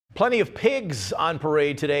Plenty of pigs on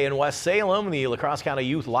parade today in West Salem. The La Crosse County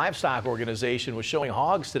Youth Livestock Organization was showing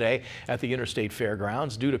hogs today at the Interstate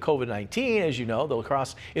Fairgrounds. Due to COVID-19, as you know, the La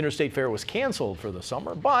Crosse Interstate Fair was canceled for the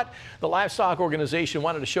summer, but the Livestock Organization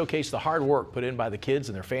wanted to showcase the hard work put in by the kids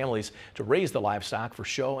and their families to raise the livestock for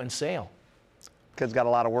show and sale. Kids got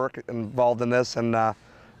a lot of work involved in this, and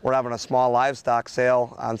we're having a small livestock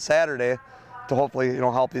sale on Saturday to hopefully,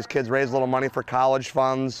 help these kids raise a little money for college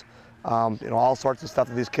funds. All sorts of stuff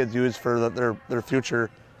that these kids use for their future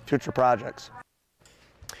projects.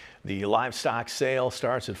 The livestock sale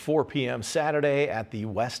starts at 4 p.m. Saturday at the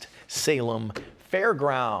West Salem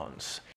Fairgrounds.